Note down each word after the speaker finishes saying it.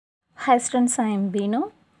Hi students, I am Bino.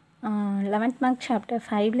 11th mark chapter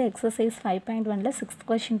 5 exercise 5.1 6th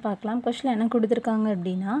question பார்க்கலாம். question என்ன கொடுத்திருக்காங்க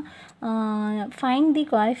அப்படினா find the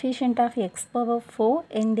coefficient of x power 4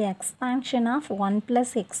 in the expansion of 1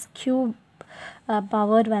 plus x cube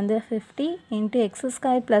power வந்து 50 into x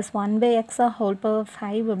square plus 1 by x whole power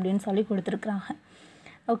 5 அப்படின்னு சொல்லி கொடுத்திருக்காங்க.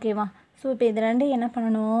 ஓகேவா? So இப்போ இது ரெண்டு என்ன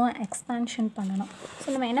பண்ணணும், எக்ஸ்பான்ஷன் பண்ணணும். ஸோ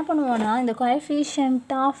நம்ம என்ன பண்ணுவோன்னா, இந்த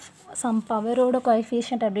கோஎஃபிஷியன்ட் ஆஃப் சம் பவரோட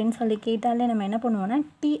கோஎஃபிஷியன்ட் அப்படின்னு சொல்லி கேட்டாலே நம்ம என்ன பண்ணுவோன்னா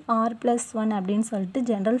TR+1 அப்படின்னு சொல்லிட்டு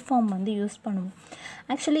ஜென்ரல் ஃபார்ம் வந்து யூஸ் பண்ணுவோம்.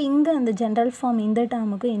 ஆக்சுவலி இங்கே அந்த ஜென்ரல் ஃபார்ம் இந்த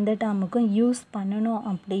டேர்முக்கும் யூஸ் பண்ணணும்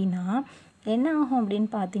அப்படின்னா என்ன ஆகும் அப்படின்னு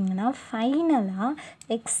பார்த்தீங்கன்னா, ஃபைனலாக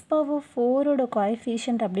எக்ஸ் பவர் 4ஓட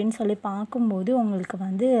கோஎஃபிஷியன்ட் அப்படின்னு சொல்லி பார்க்கும்போது உங்களுக்கு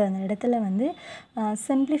வந்து அந்த இடத்துல வந்து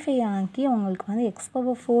சிம்பிளிஃபை ஆக்கி உங்களுக்கு வந்து எக்ஸ்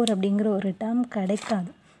பவர் 4 அப்படிங்கிற ஒரு டேர்ம்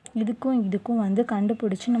கிடைக்காது. இதுக்கும் வந்து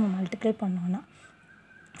கண்டுபிடிச்சி நம்ம மல்டிப்ளை பண்ணோன்னா.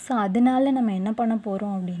 ஸோ அதனால நம்ம என்ன பண்ண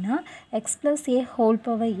போகிறோம் அப்படின்னா X plus A whole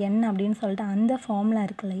power n அப்படின்னு சொல்லிட்டு அந்த ஃபார்முலா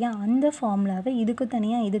இருக்கு இல்லையா, அந்த ஃபார்முலாவை இதுக்கு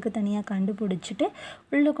தனியாக கண்டுபிடிச்சிட்டு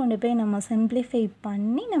உள்ளே கொண்டு போய் நம்ம சிம்பிளிஃபை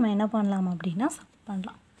பண்ணி நம்ம என்ன பண்ணலாம் அப்படின்னா சம்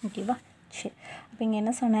பண்ணலாம். ஓகேவா? சரி, அப்போ இங்கே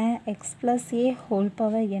என்ன சொன்னேன், X plus A whole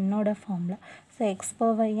power என்னோட formula. So X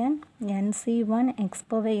power n nc1 X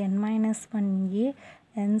power n minus 1 a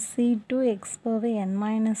nc2 X power n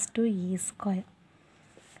minus 2 a square.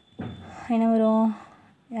 என்ன வரும்,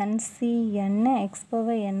 NCN x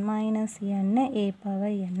power n minus n a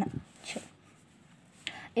power n. சரி,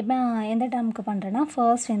 இப்போ எந்த டேர்முக்கு பண்ணுறேன்னா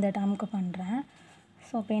first இந்த டேர்முக்கு பண்ணுறேன்.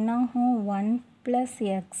 So இப்போ என்னாகும் 1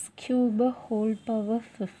 + x cube ஹோல் பவர்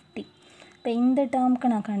 50. இப்போ இந்த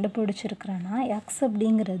டேர்முக்கு நான் கண்டுபிடிச்சிருக்கிறேன்னா x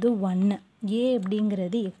அப்படிங்கிறது 1, a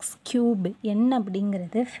அப்படிங்கிறது x cube, n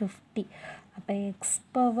அப்படிங்கிறது 50. அப்போ x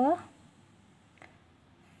power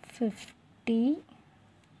 50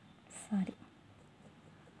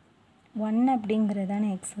 1 அப்படிங்கிறதான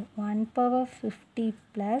X 1 power 50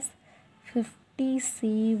 plus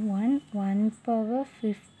 50c1 1 power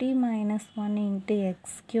 50 minus 1 into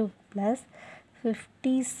X cube plus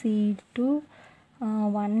 50c2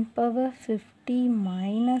 1 power 50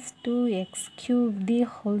 minus 2 X cube the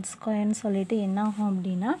whole ஸ்கொயர்னு சொல்லிட்டு என்ன ஆகும்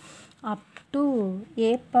அப்படின்னா அப் டு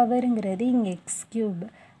ஏ பவருங்கிறது இங்கே எக்ஸ் கியூப்.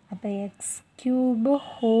 அப்போ எக்ஸ் கியூபு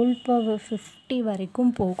ஹோல் பவர் 50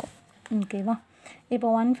 வரைக்கும் போகும். ஓகேவா? இப்போ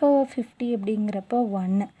 1 பவர் 50 அப்படிங்கிறப்போ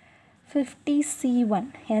 1 50c1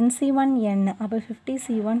 nc1 n, அப்போ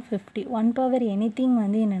 50c1 50 1 பவர் எனிதிங்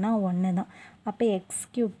வந்து என்னென்னா 1 தான். அப்போ எக்ஸ்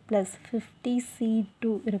கியூப் ப்ளஸ்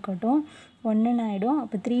 50c2 இருக்கட்டும் 1 ஆகிடும்.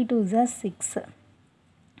 அப்போ 3 2s are 6.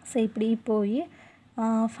 ஸோ இப்படி போய்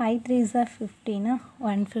 5 3s are 15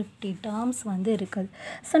 150 டேர்ம்ஸ் வந்து இருக்குது.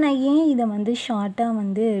 ஸோ நான் ஏன் இதை வந்து ஷார்ட்டாக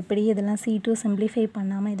வந்து இப்படி இதெல்லாம் C2 சிம்பிளிஃபை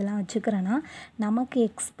பண்ணாமல் இதெல்லாம் வச்சுக்கிறேன்னா, நமக்கு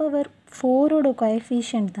எக்ஸ் பவர் 4ஓட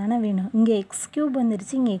கோஎஃபிஷியன்ட் தானே வேணும். இங்கே எக்ஸ் கியூப்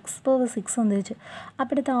வந்துருச்சு, இங்கே எக்ஸ் பவர் 6 வந்துருச்சு.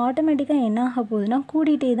 அப்படி ஆட்டோமேட்டிக்காக என்ன ஆக போகுதுன்னா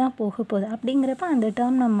கூட்டிகிட்டே தான் போக போகுது. அப்படிங்கிறப்ப அந்த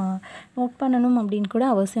டேர்ம் நம்ம நோட் பண்ணணும் அப்படின்னு கூட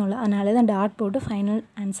அவசியம் இல்லை. அதனால தான் டாட் போட்டு ஃபைனல்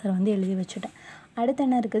ஆன்சர் வந்து எழுதி வச்சுட்டேன். அடுத்து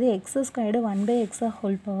என்ன இருக்குது, X squared 1 by x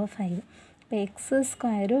whole power 5. இப்போ X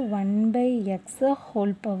square 1 by x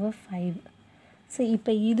whole power 5. So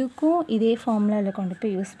இப்போ இதுக்கும் இதே ஃபார்முலாவில் கொண்டு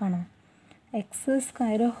போய் யூஸ் பண்ணுவோம். X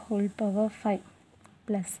square whole power 5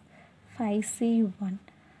 plus 5c1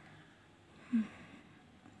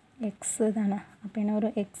 X தானே. அப்போ என்ன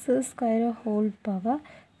வரும், X square whole power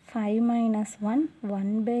 5 minus 1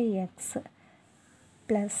 1 by x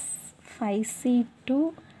plus 5c2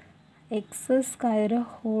 x square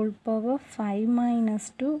whole power 5 minus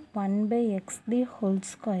 2 1 by x the whole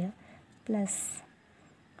square plus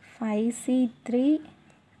 5c3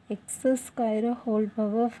 x square whole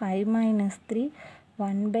power 5 minus 3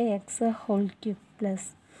 1 by x whole cube plus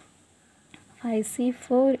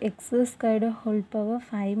 5c4 x square whole power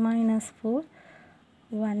 5 minus 4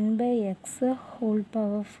 1 by x whole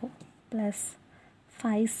power 4 plus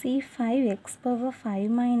 5c5 x power 5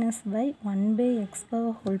 minus by 1 by x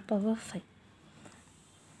power whole power 5.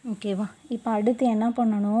 ஓகேவா? இப்போ அடுத்து என்ன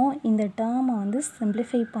பண்ணணும், இந்த டேர்மை வந்து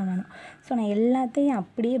simplify பண்ணணும். So நான் எல்லாத்தையும்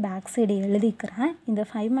அப்படியே பேக் சைடு எழுதிக்கிறேன். இந்த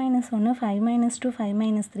 5 மைனஸ் 1 5 மைனஸ் 2 5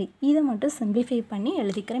 மைனஸ் 3 இதை மட்டும் சிம்பிளிஃபை பண்ணி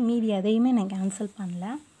எழுதிக்கிறேன். மீதி எதையுமே நான் கேன்சல் பண்ணல.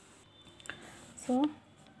 So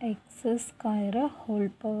X square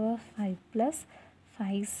whole power 5 plus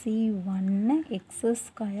 5c1 x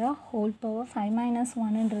square whole power 5 minus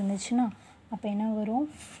 1 இருந்துச்சுன்னா அப்போ என்ன வரும்,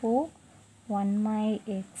 4 1 by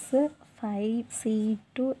x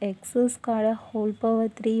 5c2 x square whole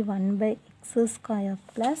power 3 1 by x square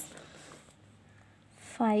plus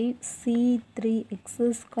 5c3 x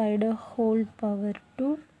square whole power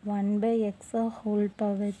 2 1 by x whole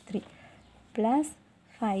power 3 plus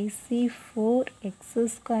 5c4 x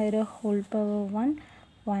square whole power 1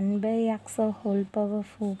 1 by x whole power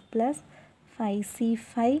 4 plus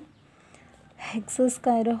 5c5 x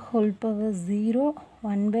square whole power 0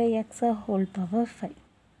 1 by x whole power 5.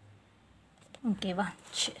 ஓகேவா?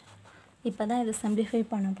 சரி, இப்போ தான் இதை simplify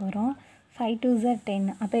பண்ண போகிறோம். 5 2s are 10,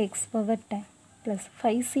 அப்போ x power 10 plus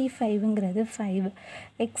 5c5ங்கிறது 5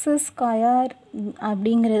 X square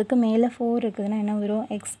அப்படிங்கிறதுக்கு மேலே 4 இருக்குதுன்னா என்ன வரும்?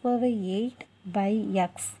 X power 8 by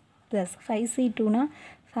X plus 5c2னா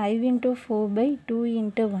 5 into 4 by 2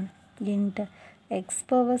 into 1 into X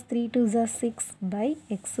power 3 2s are 6 by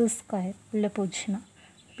X square உள்ள போச்சுன்னா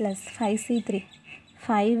plus 5c3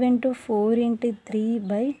 5 into 4 into 3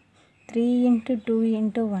 by 3 into 2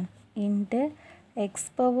 into 1 into x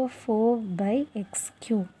power 4 by x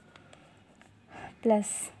cube plus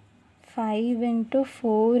 5 into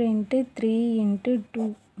 4 into 3 into 2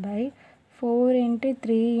 by 4 into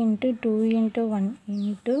 3 into 2 into 1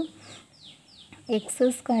 into x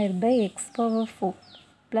square by x power 4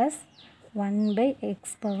 plus 1 by x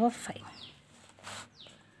power 5.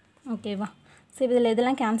 ஓகேவா? சரி, இதில்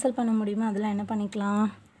இதெல்லாம் cancel பண்ண முடியுமா? அதெல்லாம் என்ன பண்ணிக்கலாம்?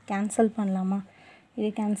 Cancel பண்ணலாமா? இது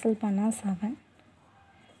கேன்சல் பண்ணால் 7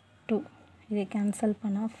 2, இதை கேன்சல்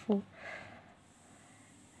பண்ணால் 4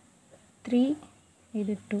 3,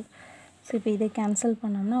 இது 2. ஸோ இப்போ இதை கேன்சல்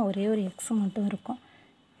பண்ணோம்னா ஒரே ஒரு எக்ஸ் மட்டும் இருக்கும்.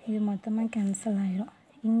 இது மொத்தமாக கேன்சல் ஆயிரும்.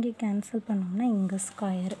 இங்கே கேன்சல் பண்ணோம்னா இங்கே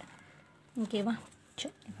ஸ்கொயரு. ஓகேவா?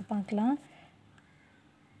 சரி, இப்போ பார்க்கலாம்.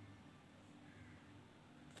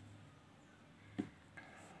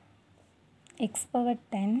 X power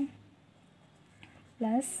 10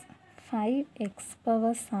 plus 5x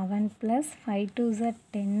power 7 plus 5 2s are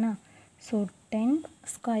 10. So 10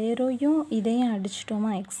 ஸ்கொயரையும் இதையும்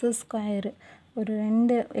அடிச்சிட்டோமா? எக்ஸ் ஸ்கொயரு ஒரு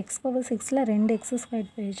 2 எக்ஸ் பவர் 6ல் 2 எக்ஸ்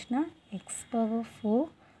ஸ்கொயர் போயிடுச்சுன்னா X power 4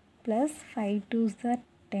 plus 5 2s are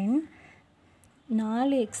 10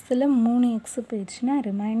 4 எக்ஸில் 3 எக்ஸ் போயிடுச்சுன்னா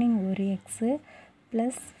ரிமைனிங் ஒரு எக்ஸு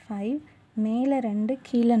ப்ளஸ் 5 மேலே 2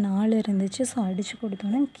 கீழே 4 இருந்துச்சு. ஸோ அடித்து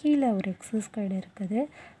கொடுத்தோன்னா கீழே ஒரு எக்ஸ் ஸ்கொயர் இருக்குது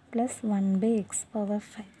ப்ளஸ் 1 by x power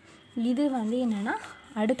 5. இது வந்து என்னென்னா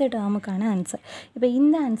அடுத்த டேர்முக்கான ஆன்சர். இப்போ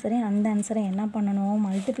இந்த ஆன்சரையும் அந்த ஆன்சரை என்ன பண்ணணும்?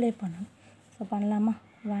 மல்டிப்ளை பண்ணணும். ஸோ பண்ணலாமா?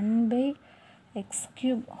 1 by x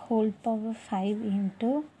cube whole power 5 into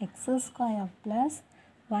x square plus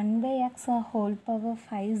 1 by x whole power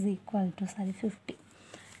 5 is equal to 50.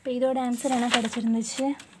 இப்போ இதோட ஆன்சர் என்ன கிடச்சிருந்துச்சு?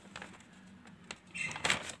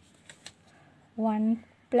 1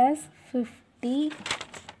 plus 50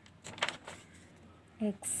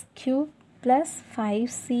 x cube plus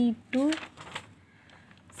 5c2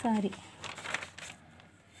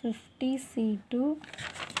 50c2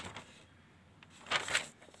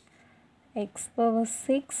 x power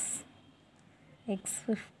 6 x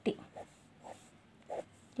 50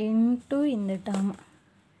 into இந்த term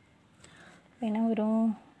என்ன வரும்?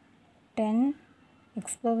 10 x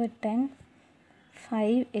power 10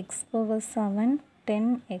 5 x power 7 10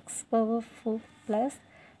 x power 4 plus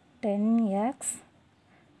 10x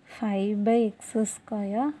 5 by x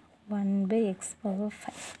square 1 by x power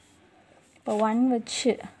 5. இப்போ 1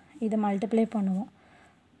 வச்சு இதை multiply பண்ணுவோம்.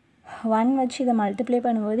 1 வச்சு இதை மல்டிப்ளை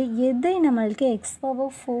பண்ணும்போது எது நம்மளுக்கு எக்ஸ்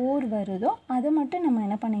பவர் 4 வருதோ அதை மட்டும் நம்ம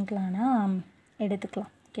என்ன பண்ணிக்கலாம்னா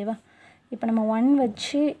எடுத்துக்கலாம். ஓகேவா? இப்போ நம்ம 1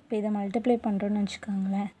 வச்சு இப்போ இதை மல்டிப்ளை பண்ணுறோன்னு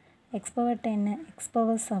வச்சுக்கோங்களேன். X power 10 X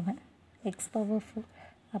power 7 X power 4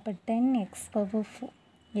 அப்போ 10 எக்ஸ் பவர் 4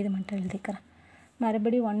 இது மட்டும் எழுதிக்கிறேன்.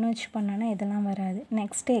 மறுபடியும் 1 வச்சு பண்ணோன்னா இதெல்லாம் வராது.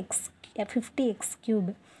 நெக்ஸ்ட்டு எக்ஸ் 50 எக்ஸ்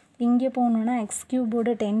க்யூப் இங்கே போகணுன்னா எக்ஸ் க்யூபோட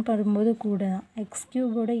 10 பண்ணும்போது கூட தான், எக்ஸ்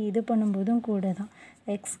க்யூபோட இது பண்ணும்போதும் கூட தான்,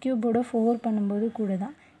 எக்ஸ் க்யூபோட 4 பண்ணும்போது கூட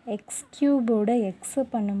தான், எக்ஸ் க்யூபோட எக்ஸு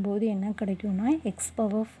பண்ணும்போது என்ன கிடைக்கும்னா எக்ஸ்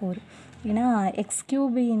பவர் 4. ஏன்னா எக்ஸ்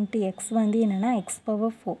க்யூப் இன்ட்டு எக்ஸ் வந்து என்னென்னா எக்ஸ்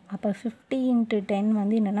பவர் 4. அப்போ 50 இன்ட்டு 10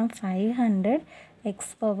 வந்து என்னென்னா 500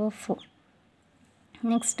 X power 4.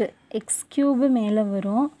 Next X cube மேலே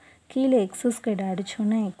வரும், கீழே எக்ஸ் ஸ்கொயர்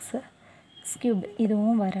அடித்தோன்னா எக்ஸ் க்யூப்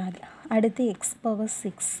இதுவும் வராது. அடுத்து எக்ஸ் பவர்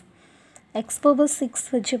 6 எக்ஸ் பவர் 6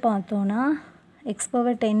 வச்சு பார்த்தோன்னா எக்ஸ்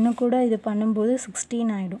பவர் 10 கூட இது பண்ணும்போது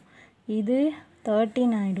 16 ஆகிடும், இது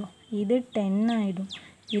 13 ஆகிடும், இது 10 ஆகிடும்,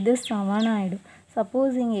 இது 7 ஆகிடும்.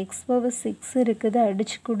 சப்போஸ் இங்கே எக்ஸ் பவர் 6 இருக்குது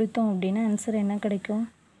அடித்து கொடுத்தோம் அப்படின்னா ஆன்சர் என்ன கிடைக்கும்?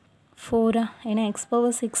 4. ஏன்னா எக்ஸ்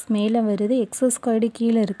பவர் 6 மேலே வருது, எக்ஸ் ஸ்கொயர்டு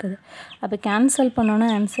கீழே இருக்குது. அப்போ கேன்சல் பண்ணோன்னா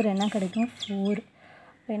ஆன்சர் என்ன கிடைக்கும்? 4.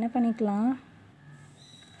 இப்போ என்ன பண்ணிக்கலாம்?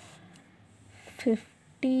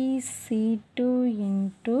 50c2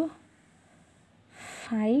 into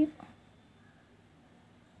 5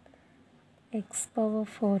 x power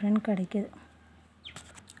 4ன்னு கிடைக்குது.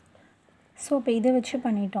 ஸோ இப்போ இதை வச்சு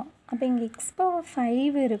பண்ணிட்டோம். அப்போ இங்கே எக்ஸ் பவர்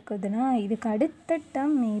 5 இருக்குதுன்னா இதுக்கு அடுத்த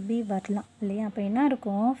டேர்ம் மேபி வரலாம் இல்லையா? அப்போ என்ன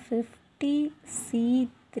இருக்கும்?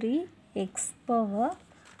 50c3 x பவர்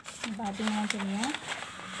பார்த்தீங்கன்னா தெரியும்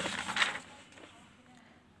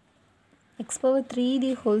x power 3 the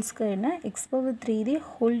whole square னா x power 3 the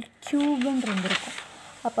whole cube ன்னு இருந்திருக்கும்.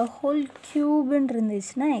 அப்போ whole cube ன்னு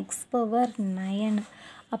இருந்துச்சுன்னா x power 9.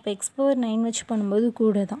 அப்போ x power 9 வச்சு பண்ணும்போது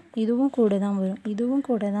கூட தான், இதுவும் கூட தான் வரும், இதுவும்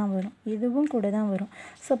கூட தான் வரும், இதுவும் கூட தான் வரும்.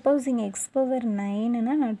 சப்போஸ் இங்கே x power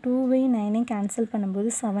 9னா நான் 2வையும் 9ஐயும் கேன்சல் பண்ணும்போது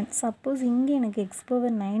 7. சப்போஸ் இங்கே எனக்கு x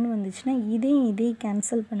power 9 வந்துச்சுன்னா இதையும்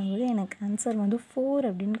கேன்சல் பண்ணும்போது எனக்கு ஆன்சர் வந்து 4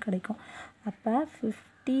 அப்படின்னு கிடைக்கும். அப்போ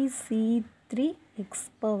 50c3 x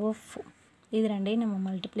power 4 இது ரெண்டையும் நம்ம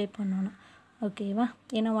மல்டிப்ளை பண்ணணும். ஓகேவா?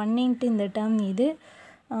 ஏன்னா 1 இன்ட்டு இந்த டேர்ம் இது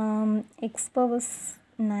x power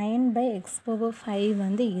 9 by x power 5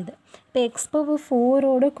 வந்து இது. இப்போ x power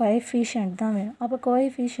 4ஓட கோஎஃபிஷியன்ட் தான் வேணும். அப்போ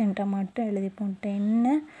கோஎஃபிஷியன்ட்டை மட்டும் எழுதிப்போம்.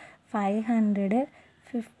 10 500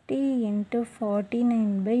 50 into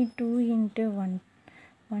 49 by 2 into 1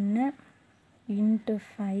 into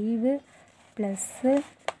 5 plus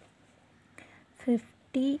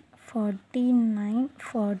 50 49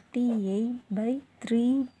 48 by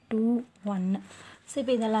 3 2 1. So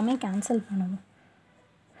இப்போ இதெல்லாமே கேன்சல் பண்ணணும்.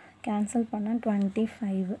 கேன்சல் பண்ணால்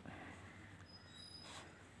 25.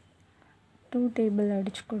 2 டேபிள்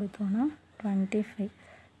அடித்து கொடுத்தோன்னா 25.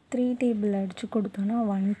 3 டேபிள் அடித்து கொடுத்தோன்னா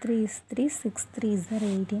 1 3 is 3 6 3 is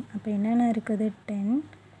 18. அப்போ என்னென்ன இருக்குது? 10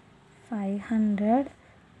 500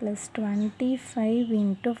 plus 25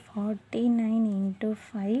 into 49 into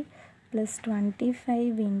 5 plus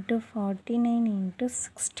 25 into 49 into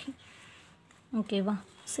 16. ஓகேவா?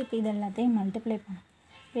 ஸோ இப்போ இது எல்லாத்தையும் மல்டிப்ளை பண்ணணும்.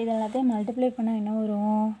 இப்போ இது எல்லாத்தையும் மல்டிப்ளை பண்ணால் என்ன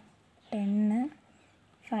வரும்? 10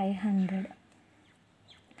 500.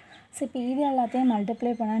 ஸோ இப்போ இது எல்லாத்தையும்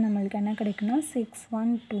மல்டிப்ளை பண்ணால் நம்மளுக்கு என்ன கிடைக்குன்னா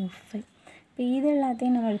 6125. இப்போ இது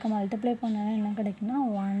எல்லாத்தையும் நம்மளுக்கு மல்டிப்ளை பண்ணால் என்ன கிடைக்குன்னா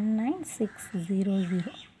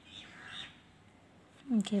 19600.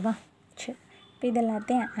 ஓகேவா? சரி, இப்போ இது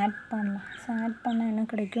எல்லாத்தையும் ஆட் பண்ணலாம். ஸோ ஆட் பண்ணால் என்ன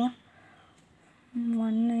கிடைக்கும்?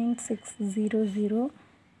 19600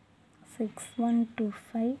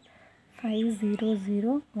 6125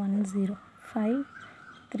 50010 5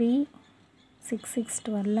 3 6 6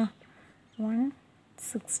 12 1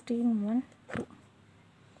 16 1 2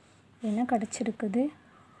 என்ன கிடச்சிருக்குது?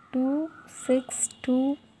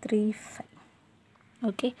 26235.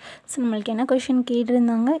 ஓகே. ஸோ நம்மளுக்கு என்ன கொஷின்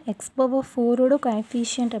கேட்டிருந்தாங்க? எக்ஸ் பவர் 4ஓட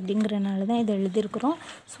கோஎஃபிஷியன்ட் அப்படிங்கிறனால தான் இதை எழுதியிருக்கிறோம்.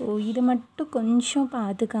 ஸோ இது மட்டும் கொஞ்சம்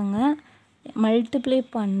பார்த்துக்கோங்க, மல்டிப்ளை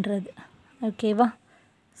பண்ணுறது. ஓகேவா?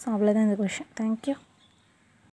 ஸோ அவ்வளோதான் இந்த கொஷின். தேங்க்யூ.